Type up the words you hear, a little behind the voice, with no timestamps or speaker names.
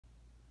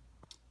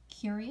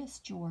Curious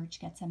George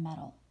Gets a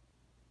Medal.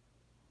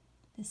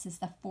 This is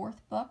the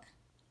fourth book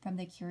from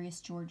the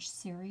Curious George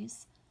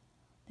series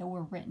that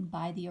were written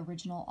by the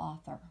original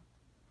author.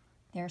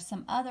 There are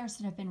some others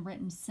that have been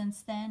written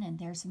since then, and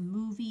there's a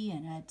movie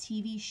and a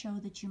TV show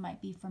that you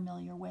might be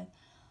familiar with,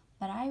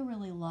 but I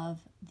really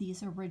love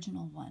these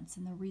original ones,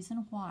 and the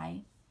reason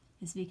why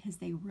is because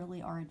they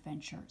really are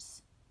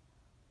adventures.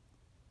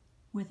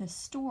 With a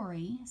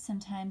story,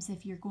 sometimes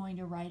if you're going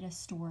to write a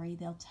story,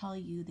 they'll tell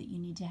you that you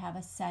need to have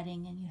a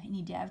setting and you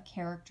need to have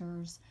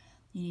characters,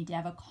 you need to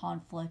have a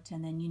conflict,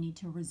 and then you need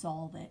to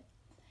resolve it.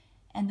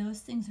 And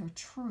those things are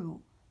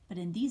true, but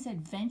in these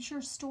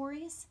adventure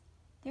stories,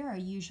 there are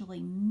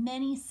usually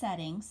many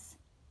settings,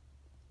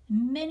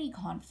 many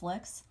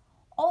conflicts,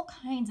 all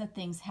kinds of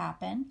things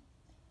happen,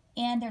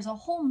 and there's a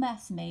whole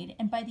mess made,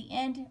 and by the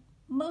end,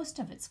 most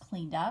of it's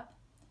cleaned up.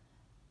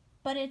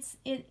 But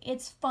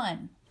it's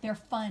fun. They're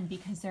fun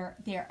because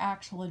they're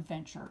actual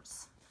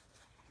adventures.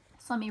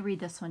 So let me read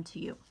this one to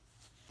you.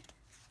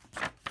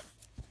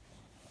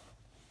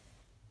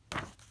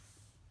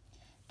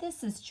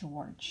 This is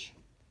George.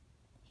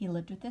 He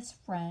lived with his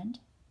friend,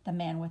 the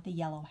man with the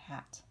yellow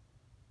hat.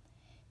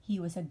 He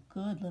was a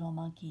good little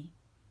monkey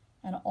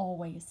and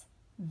always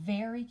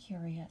very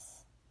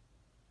curious.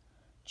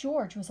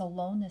 George was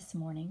alone this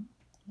morning,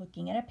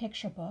 looking at a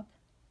picture book,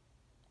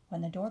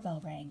 when the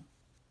doorbell rang.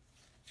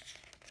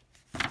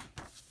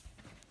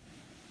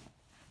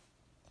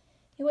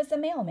 It was the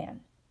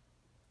mailman.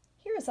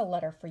 "Here is a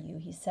letter for you,"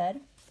 he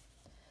said.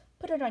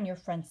 "Put it on your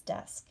friend's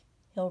desk.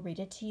 He'll read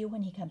it to you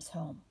when he comes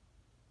home."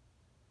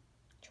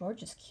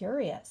 George is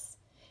curious.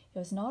 It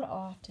was not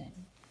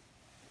often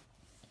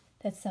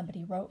that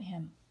somebody wrote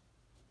him.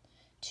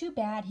 Too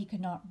bad he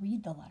could not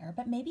read the letter,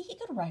 but maybe he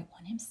could write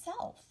one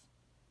himself.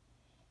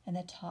 In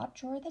the top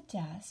drawer of the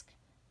desk,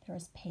 there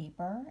was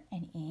paper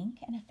and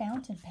ink and a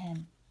fountain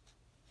pen.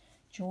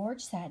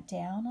 George sat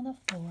down on the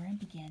floor and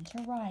began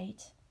to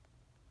write,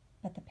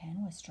 but the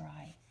pen was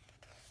dry.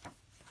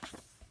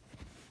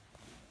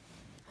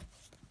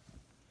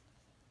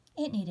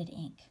 It needed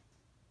ink.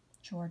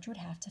 George would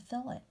have to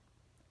fill it.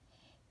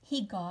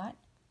 He got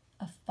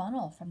a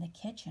funnel from the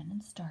kitchen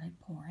and started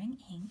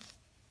pouring ink.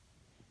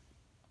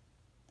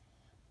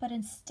 But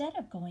instead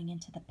of going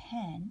into the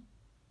pen,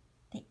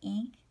 the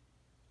ink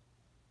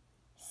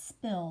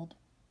spilled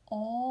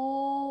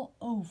all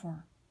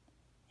over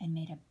and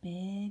made a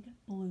big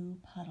blue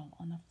puddle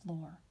on the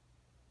floor.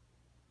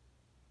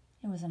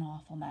 It was an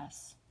awful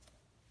mess.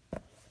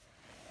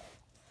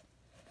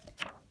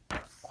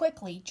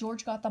 Quickly,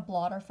 George got the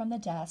blotter from the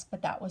desk,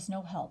 but that was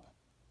no help.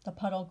 The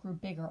puddle grew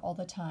bigger all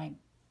the time.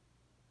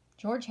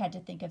 George had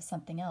to think of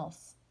something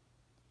else.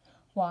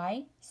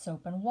 Why,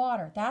 soap and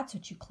water, that's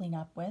what you clean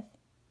up with.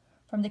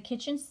 From the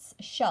kitchen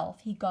shelf,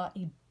 he got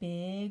a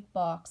big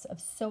box of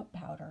soap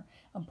powder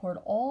and poured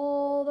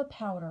all the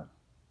powder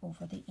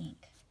over the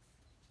ink.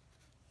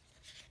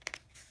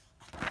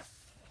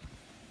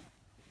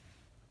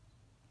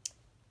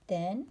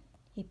 Then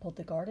he pulled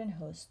the garden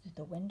hose through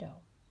the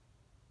window,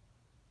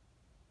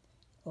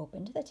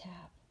 opened the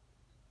tap,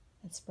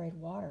 and sprayed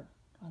water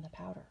on the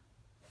powder.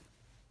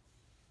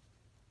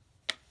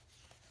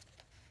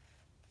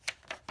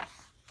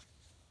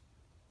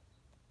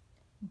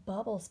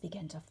 Bubbles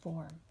began to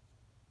form,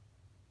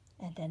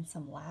 and then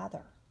some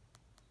lather,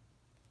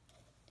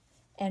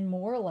 and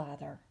more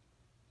lather,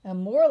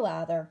 and more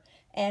lather,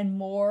 and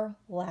more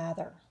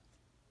lather.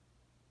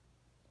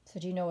 So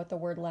do you know what the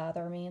word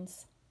lather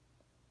means?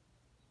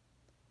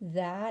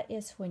 That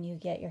is when you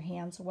get your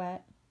hands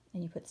wet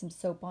and you put some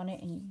soap on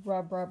it and you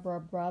rub, rub,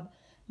 rub, rub,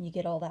 and you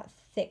get all that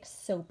thick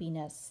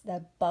soapiness,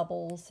 the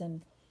bubbles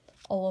and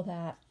all of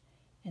that.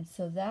 And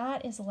so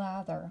that is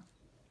lather.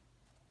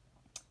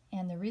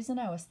 And the reason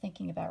I was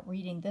thinking about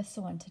reading this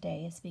one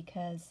today is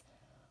because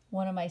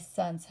one of my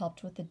sons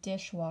helped with the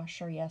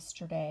dishwasher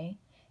yesterday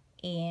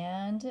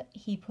and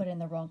he put in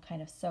the wrong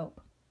kind of soap.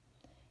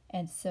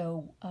 And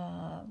so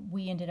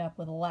we ended up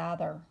with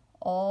lather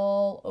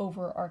all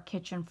over our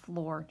kitchen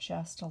floor,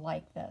 just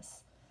like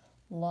this.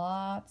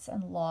 Lots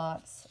and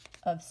lots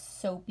of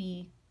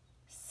soapy,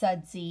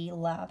 sudsy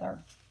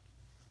lather.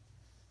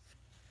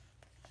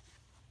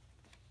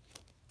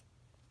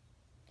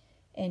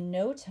 In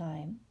no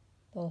time,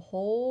 the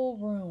whole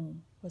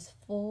room was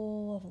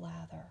full of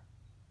lather.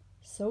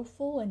 So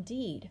full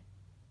indeed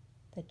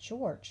that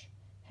George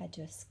had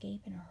to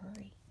escape in a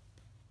hurry.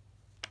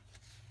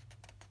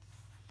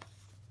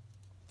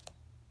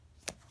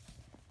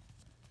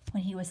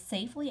 When he was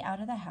safely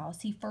out of the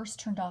house, he first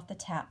turned off the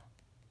tap.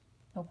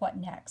 But what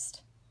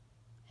next?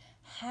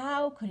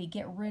 How could he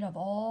get rid of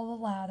all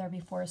the lather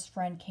before his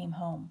friend came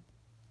home?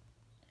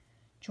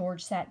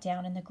 George sat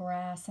down in the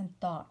grass and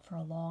thought for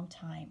a long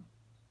time.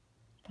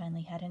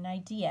 Finally had an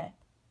idea.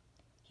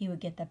 He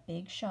would get the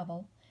big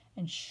shovel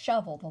and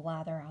shovel the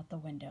lather out the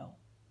window.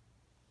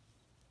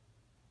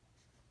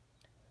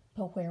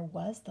 But where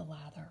was the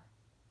lather?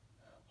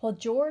 While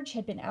George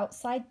had been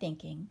outside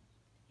thinking,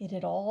 it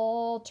had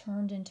all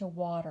turned into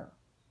water.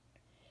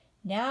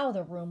 Now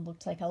the room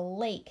looked like a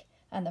lake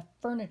and the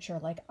furniture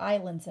like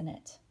islands in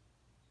it.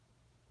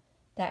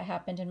 That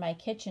happened in my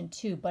kitchen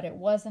too, but it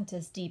wasn't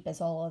as deep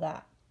as all of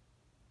that.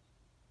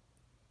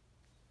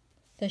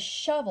 The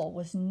shovel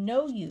was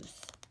no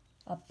use.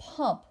 A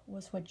pump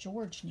was what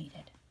George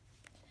needed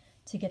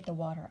to get the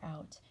water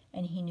out,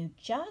 and he knew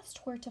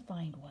just where to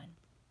find one.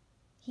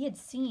 He had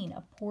seen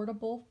a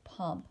portable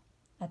pump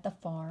at the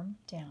farm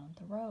down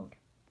the road.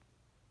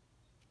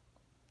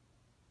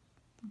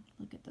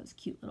 Look at those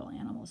cute little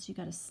animals. You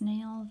got a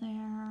snail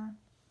there,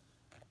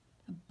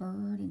 a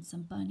bird, and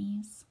some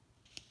bunnies.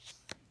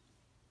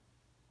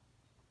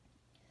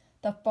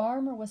 The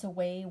farmer was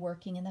away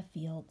working in the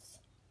fields.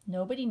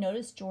 Nobody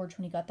noticed George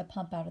when he got the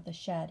pump out of the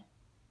shed.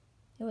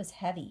 It was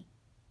heavy.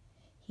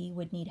 He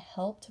would need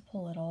help to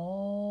pull it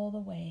all the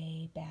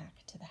way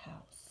back to the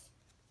house.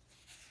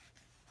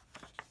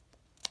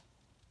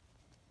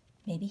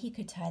 Maybe he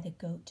could tie the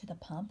goat to the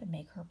pump and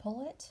make her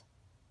pull it.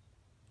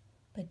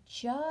 But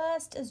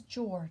just as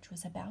George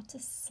was about to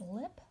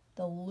slip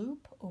the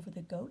loop over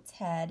the goat's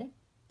head,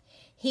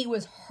 he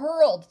was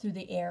hurled through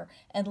the air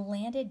and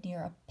landed near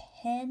a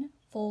pen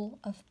full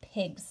of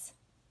pigs.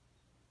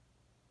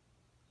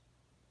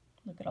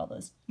 Look at all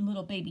those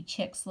little baby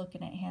chicks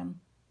looking at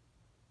him.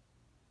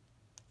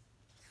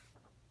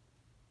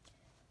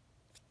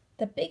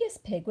 The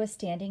biggest pig was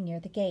standing near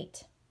the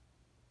gate.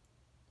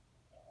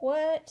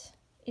 What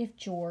if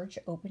George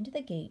opened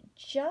the gate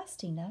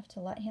just enough to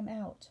let him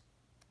out?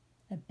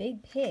 A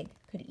big pig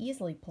could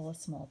easily pull a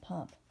small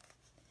pump.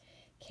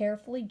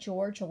 Carefully,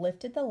 George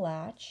lifted the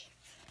latch,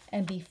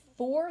 and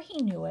before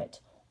he knew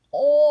it,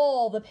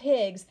 all the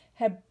pigs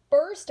had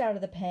burst out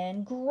of the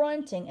pen,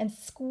 grunting and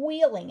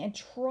squealing and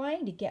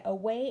trying to get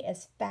away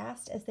as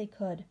fast as they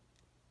could.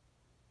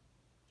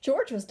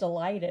 George was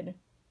delighted.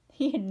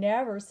 He had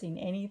never seen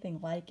anything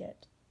like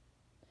it.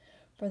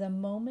 For the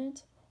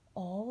moment,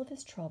 all of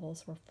his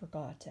troubles were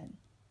forgotten.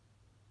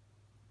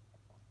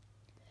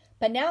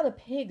 But now the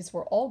pigs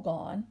were all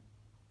gone,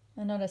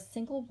 and not a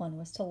single one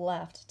was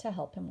left to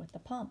help him with the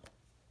pump.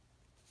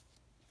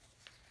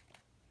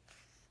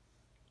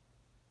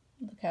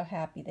 Look how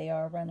happy they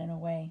are running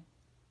away.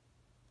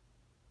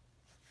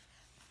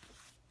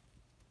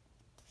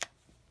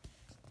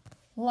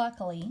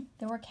 Luckily,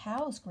 there were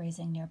cows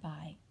grazing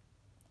nearby.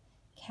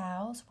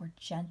 Cows were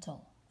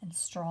gentle and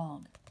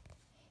strong.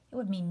 It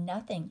would mean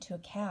nothing to a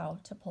cow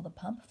to pull the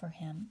pump for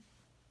him.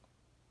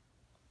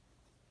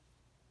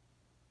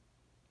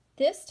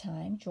 This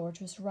time,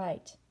 George was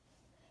right.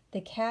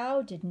 The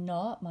cow did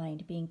not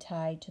mind being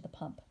tied to the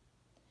pump.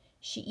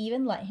 She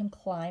even let him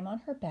climb on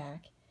her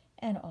back,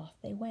 and off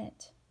they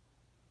went.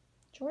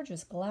 George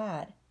was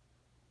glad.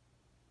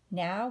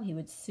 Now he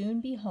would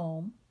soon be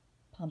home,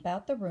 pump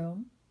out the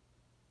room,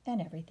 and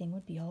everything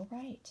would be all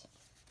right.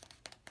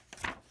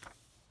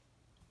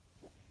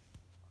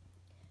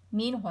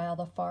 Meanwhile,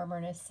 the farmer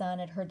and his son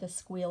had heard the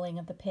squealing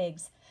of the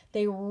pigs.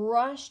 They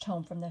rushed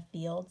home from the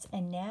fields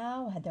and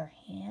now had their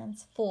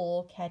hands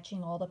full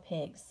catching all the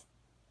pigs.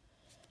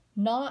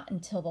 Not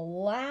until the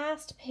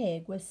last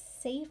pig was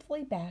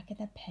safely back in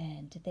the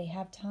pen did they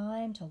have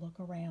time to look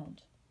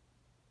around.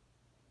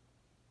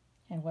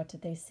 And what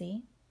did they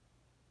see?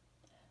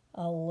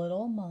 A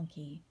little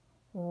monkey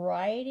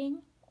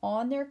riding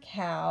on their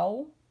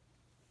cow,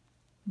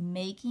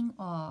 making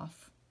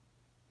off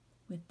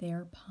with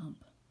their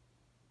pump.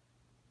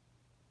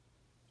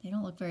 They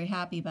don't look very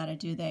happy about it,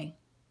 do they?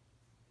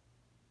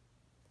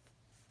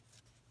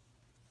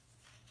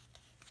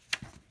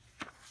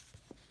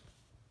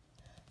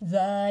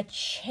 The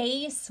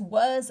chase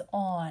was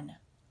on.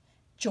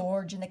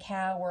 George and the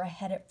cow were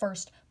ahead at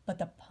first, but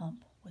the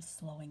pump was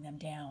slowing them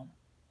down.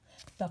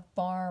 The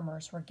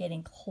farmers were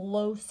getting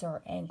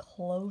closer and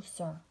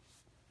closer.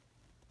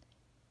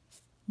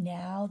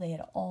 Now they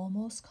had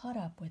almost caught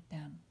up with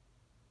them.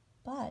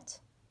 But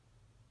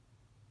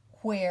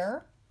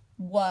where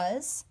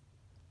was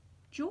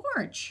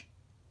George?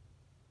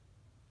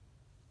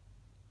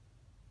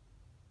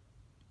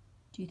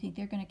 Do you think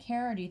they're going to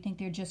care, or do you think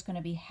they're just going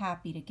to be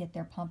happy to get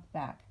their pump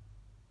back?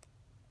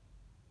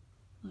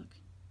 Look,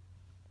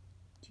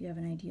 do you have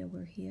an idea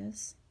where he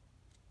is?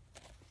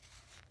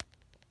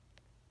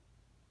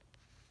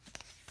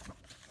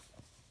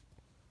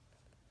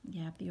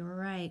 Yep, you were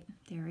right.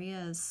 There he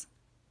is.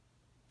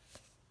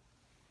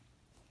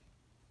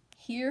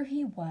 Here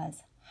he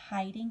was,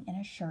 hiding in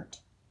a shirt.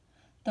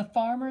 The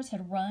farmers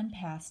had run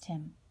past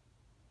him,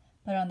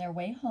 but on their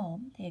way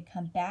home, they had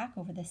come back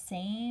over the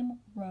same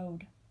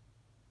road.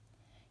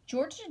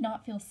 George did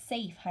not feel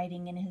safe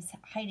hiding in his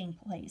hiding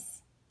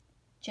place.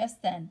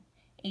 Just then,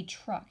 a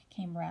truck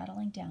came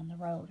rattling down the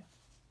road.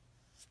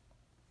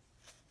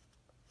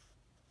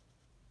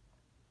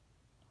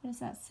 What does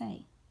that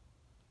say?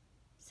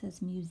 It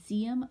says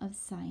Museum of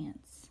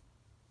Science.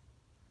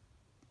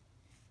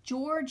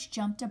 George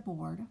jumped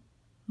aboard.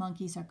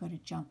 Monkeys are good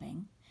at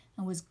jumping,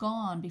 and was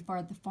gone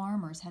before the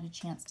farmers had a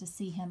chance to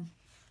see him.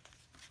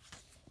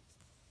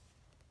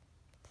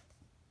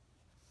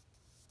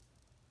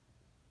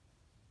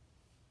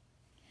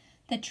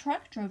 The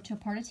truck drove to a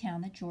part of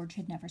town that George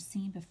had never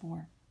seen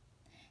before.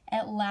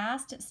 At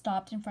last, it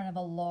stopped in front of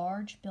a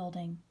large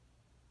building.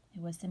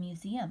 It was the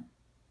museum.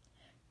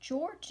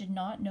 George did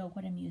not know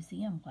what a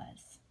museum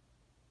was.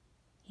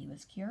 He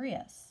was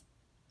curious.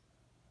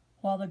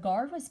 While the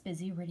guard was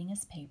busy reading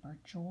his paper,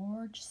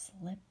 George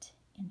slipped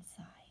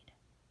inside.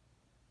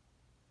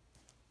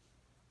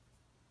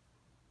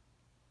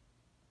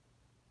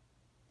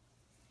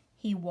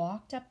 He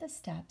walked up the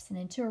steps and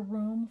into a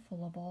room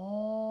full of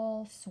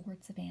all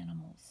sorts of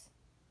animals.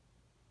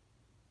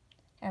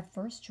 At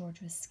first,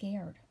 George was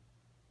scared,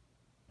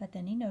 but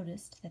then he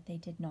noticed that they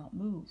did not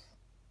move.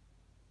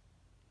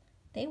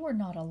 They were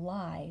not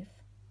alive.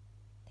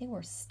 They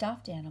were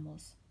stuffed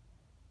animals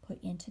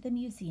put into the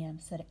museum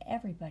so that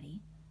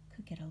everybody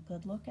could get a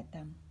good look at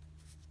them.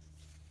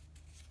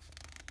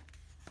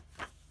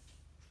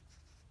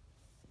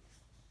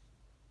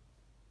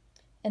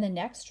 In the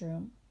next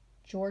room,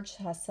 George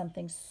saw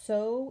something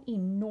so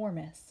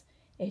enormous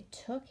it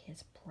took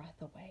his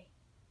breath away.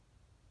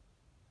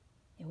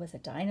 It was a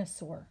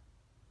dinosaur.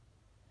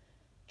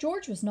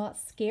 George was not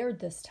scared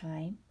this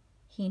time.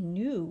 He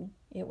knew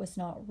it was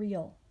not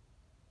real.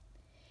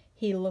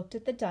 He looked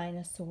at the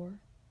dinosaur,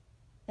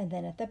 and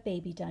then at the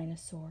baby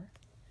dinosaur,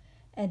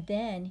 and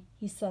then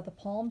he saw the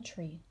palm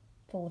tree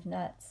full of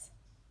nuts.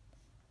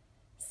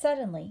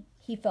 Suddenly,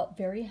 he felt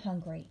very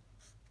hungry.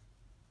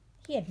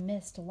 He had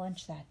missed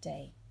lunch that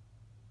day.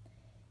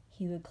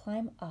 He would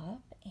climb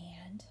up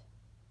and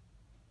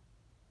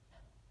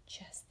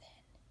just then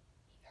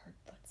he heard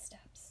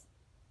footsteps.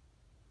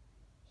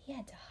 He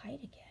had to hide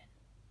again.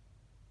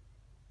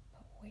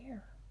 But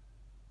where?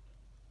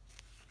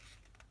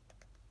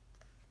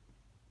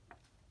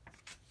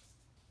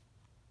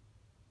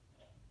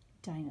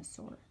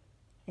 Dinosaur.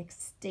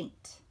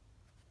 Extinct.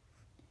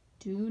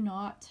 Do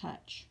not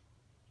touch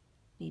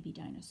baby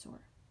dinosaur.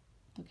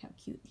 Look how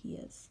cute he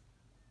is.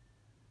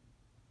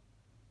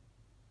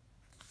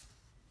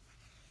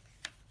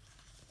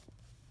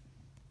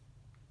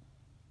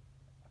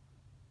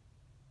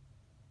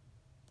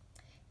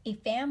 A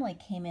family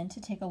came in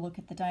to take a look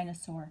at the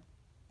dinosaur.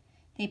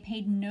 They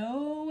paid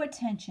no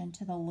attention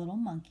to the little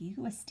monkey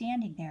who was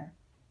standing there.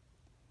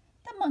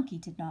 The monkey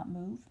did not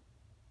move.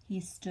 He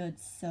stood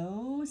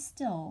so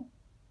still,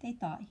 they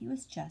thought he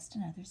was just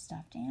another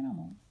stuffed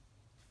animal.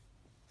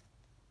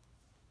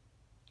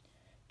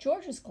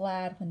 George was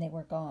glad when they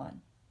were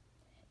gone.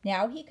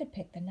 Now he could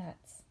pick the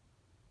nuts.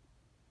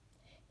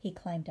 He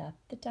climbed up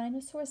the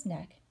dinosaur's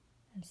neck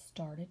and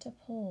started to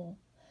pull,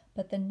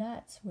 but the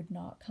nuts would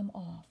not come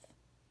off.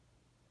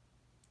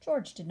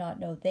 George did not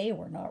know they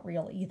were not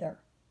real either.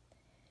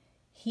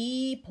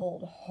 He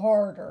pulled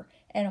harder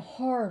and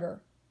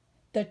harder.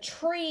 The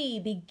tree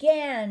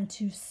began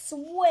to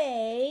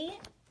sway.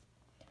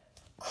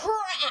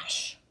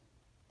 Crash!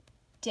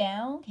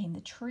 Down came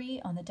the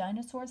tree on the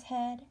dinosaur's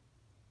head.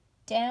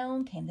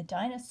 Down came the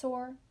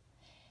dinosaur.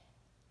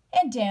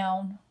 And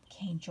down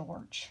came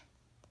George.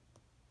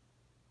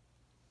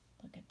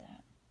 Look at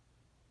that.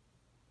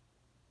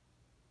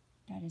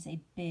 That is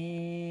a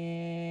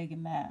big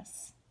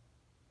mess.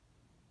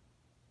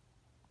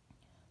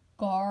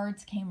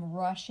 Guards came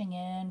rushing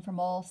in from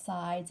all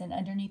sides, and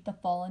underneath the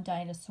fallen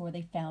dinosaur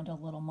they found a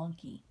little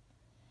monkey.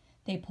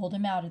 They pulled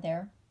him out of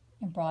there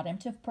and brought him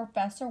to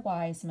Professor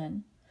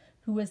Wiseman,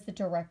 who was the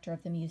director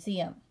of the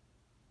museum.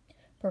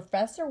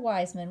 Professor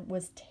Wiseman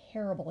was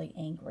terribly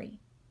angry.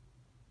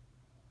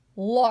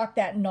 "Lock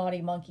that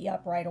naughty monkey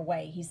up right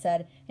away," he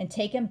said, "and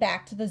take him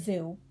back to the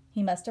zoo.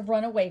 He must have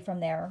run away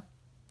from there."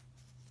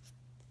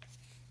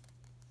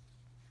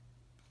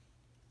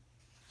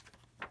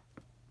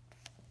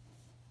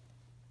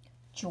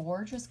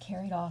 George was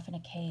carried off in a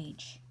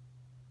cage.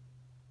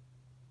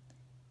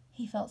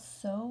 He felt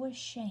so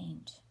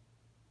ashamed,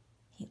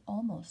 he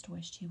almost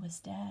wished he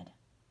was dead.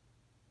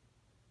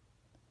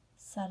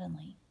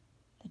 Suddenly,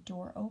 the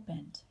door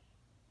opened.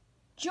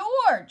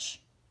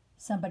 "George!"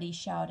 somebody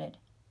shouted.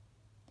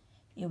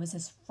 It was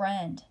his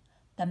friend,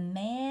 the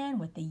man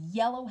with the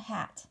yellow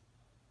hat.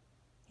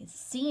 "It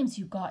seems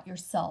you got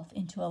yourself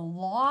into a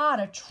lot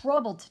of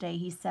trouble today,"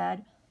 he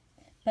said,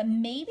 "but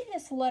maybe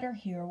this letter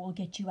here will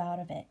get you out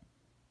of it.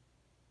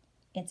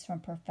 It's from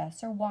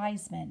Professor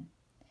Wiseman.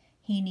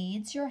 He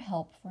needs your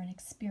help for an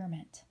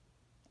experiment.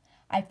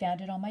 I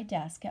found it on my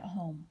desk at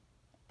home,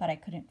 but I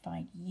couldn't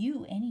find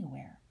you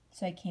anywhere,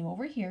 so I came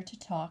over here to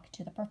talk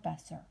to the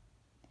professor."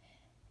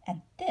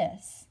 And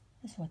this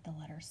is what the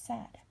letter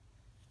said.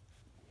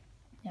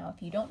 Now,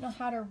 if you don't know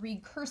how to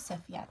read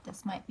cursive yet,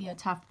 this might be a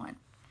tough one.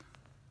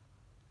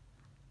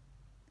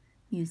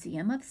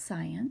 Museum of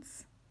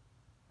Science.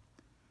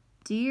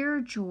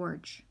 Dear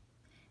George,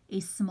 a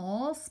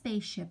small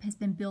spaceship has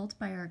been built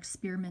by our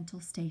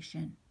experimental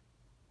station.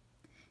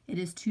 It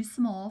is too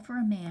small for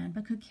a man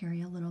but could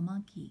carry a little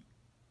monkey.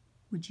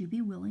 Would you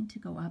be willing to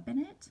go up in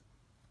it?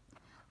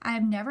 I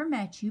have never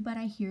met you, but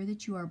I hear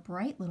that you are a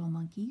bright little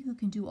monkey who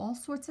can do all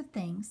sorts of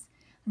things,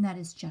 and that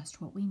is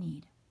just what we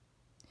need.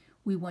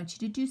 We want you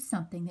to do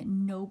something that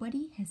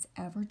nobody has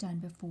ever done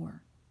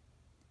before.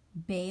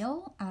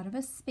 Bail out of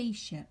a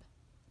spaceship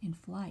in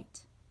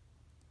flight.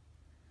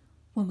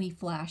 When we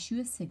flash you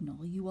a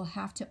signal, you will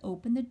have to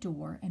open the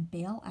door and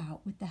bail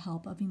out with the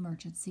help of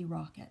emergency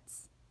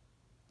rockets.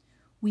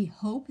 We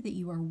hope that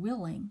you are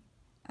willing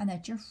and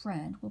that your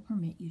friend will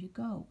permit you to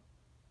go.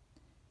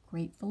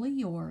 Gratefully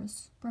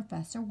yours,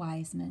 Professor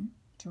Wiseman,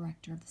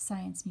 Director of the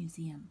Science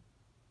Museum.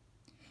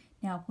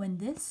 Now, when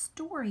this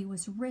story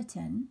was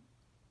written,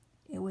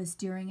 it was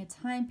during a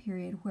time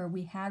period where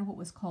we had what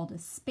was called a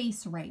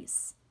space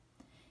race.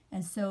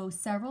 And so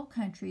several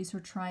countries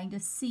were trying to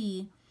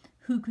see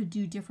who could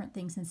do different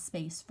things in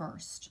space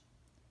first.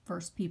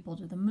 First people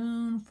to the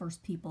moon,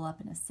 first people up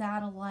in a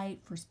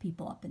satellite, first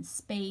people up in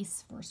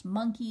space, first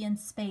monkey in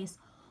space,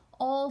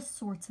 all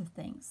sorts of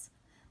things.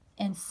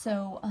 And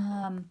so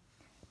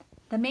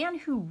the man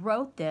who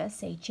wrote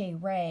this, H.A.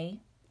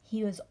 Rey,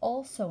 he was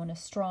also an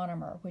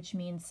astronomer, which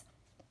means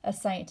a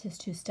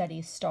scientist who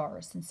studies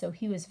stars. And so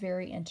he was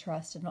very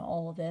interested in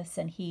all of this,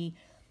 and he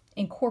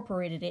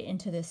incorporated it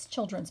into this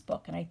children's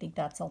book, and I think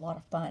that's a lot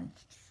of fun.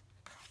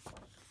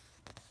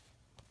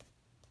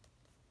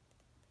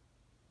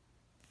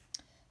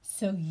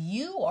 So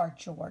you are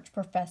George,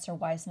 Professor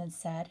Wiseman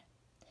said.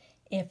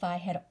 If I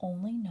had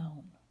only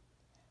known.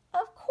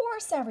 Of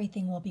course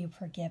everything will be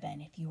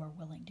forgiven if you are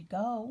willing to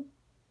go.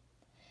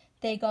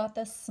 They got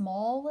the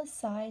smallest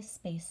size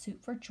spacesuit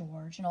for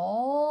George and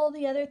all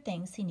the other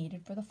things he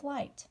needed for the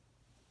flight.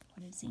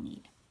 What does he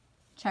need?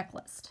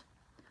 Checklist.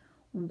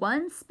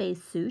 1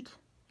 spacesuit,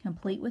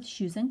 complete with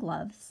shoes and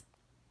gloves.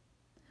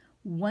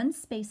 1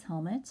 space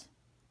helmet.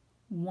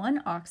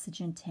 1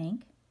 oxygen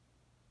tank.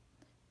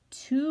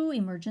 2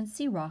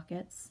 emergency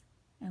rockets,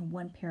 and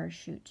 1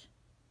 parachute.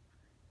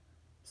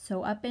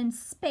 So up in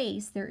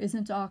space, there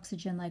isn't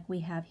oxygen like we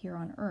have here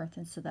on Earth,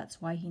 and so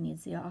that's why he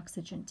needs the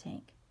oxygen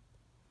tank.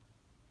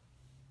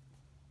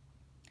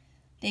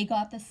 They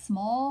got the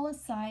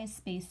smallest size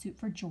spacesuit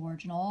for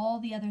George and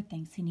all the other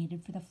things he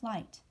needed for the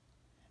flight.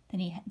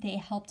 Then they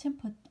helped him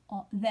put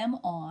them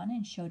on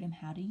and showed him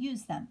how to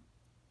use them.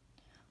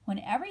 When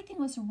everything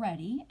was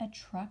ready, a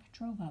truck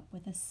drove up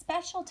with a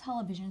special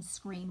television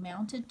screen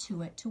mounted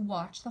to it to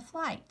watch the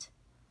flight.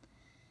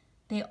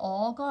 They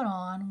all got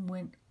on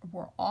and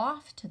were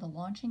off to the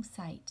launching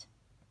site.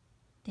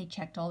 They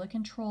checked all the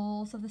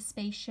controls of the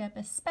spaceship,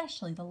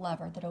 especially the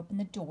lever that opened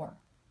the door.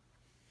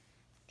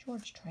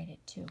 George tried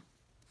it too.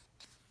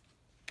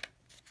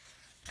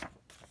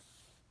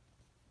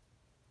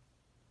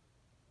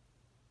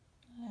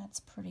 That's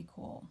pretty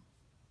cool.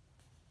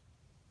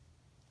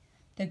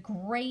 The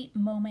great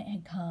moment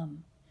had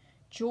come.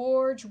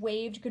 George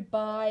waved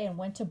goodbye and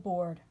went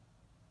aboard.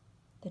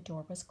 The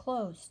door was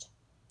closed.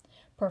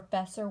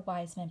 Professor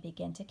Wiseman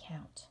began to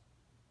count.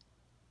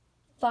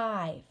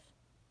 5,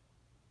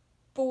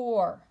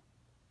 4,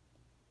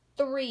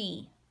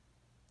 3,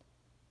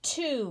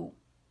 2,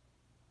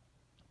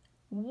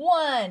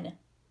 1.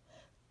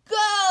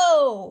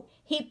 Go!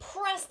 He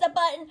pressed the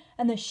button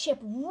and the ship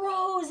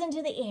rose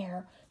into the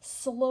air,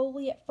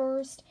 slowly at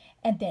first,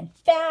 and then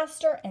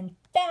faster and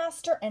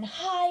faster and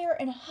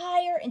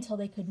higher until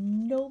they could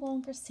no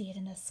longer see it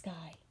in the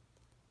sky.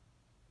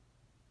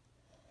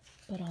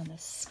 But on the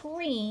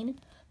screen,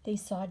 they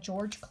saw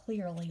George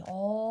clearly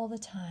all the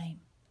time.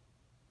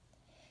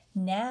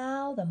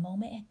 Now the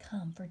moment had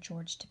come for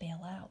George to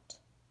bail out.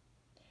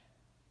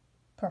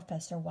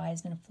 Professor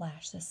Wiseman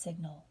flashed the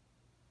signal.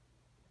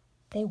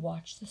 They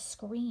watched the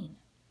screen.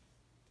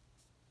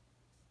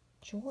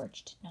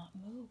 George did not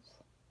move.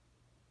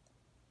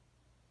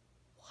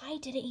 Why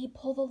didn't he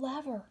pull the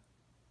lever?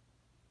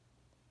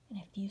 In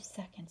a few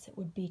seconds, it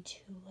would be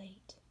too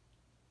late.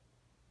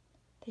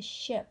 The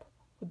ship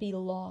would be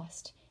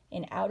lost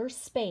in outer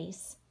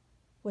space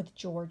with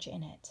George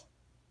in it.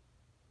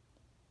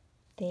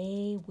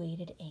 They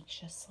waited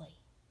anxiously.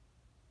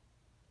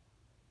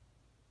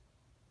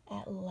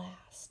 At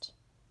last,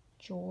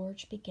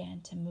 George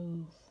began to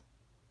move,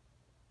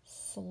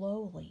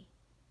 slowly,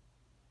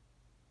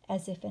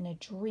 as if in a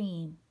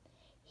dream.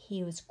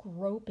 He was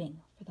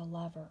groping for the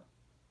lever.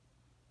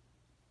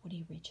 Would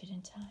he reach it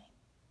in time?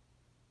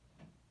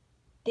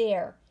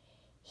 There,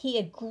 he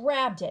had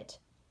grabbed it.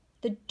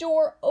 The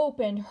door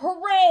opened.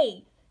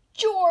 Hooray!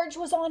 George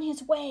was on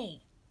his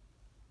way.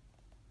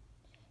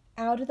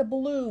 Out of the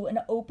blue, an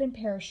open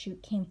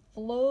parachute came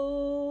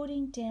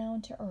floating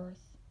down to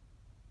earth.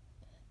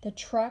 The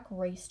truck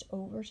raced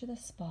over to the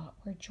spot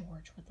where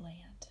George would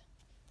land.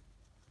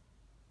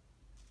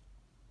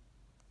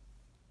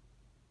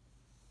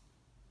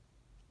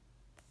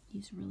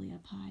 He's really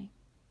up high.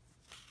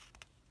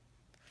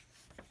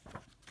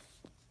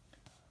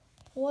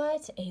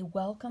 What a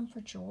welcome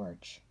for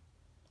George.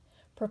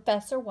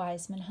 Professor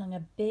Wiseman hung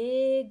a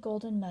big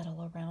golden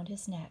medal around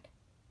his neck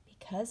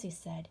because, he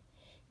said,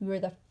 you are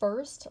the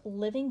first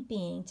living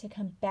being to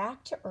come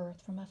back to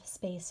Earth from a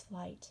space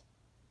flight.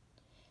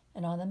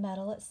 And on the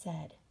medal it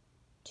said,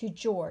 to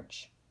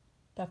George,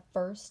 the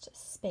first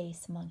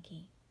space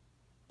monkey.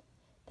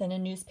 Then a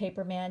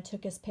newspaper man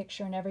took his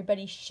picture and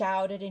everybody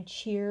shouted and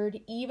cheered,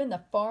 even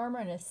the farmer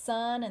and his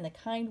son and the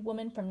kind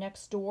woman from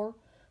next door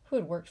who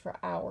had worked for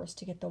hours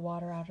to get the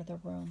water out of the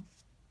room.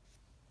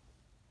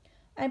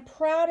 I'm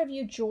proud of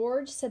you,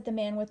 George, said the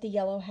man with the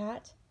yellow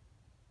hat.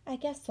 I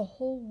guess the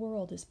whole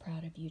world is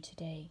proud of you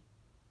today.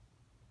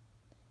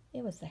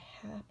 It was the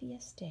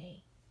happiest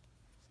day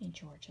in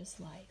George's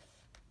life.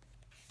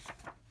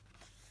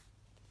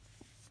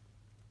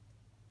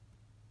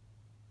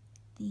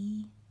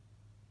 The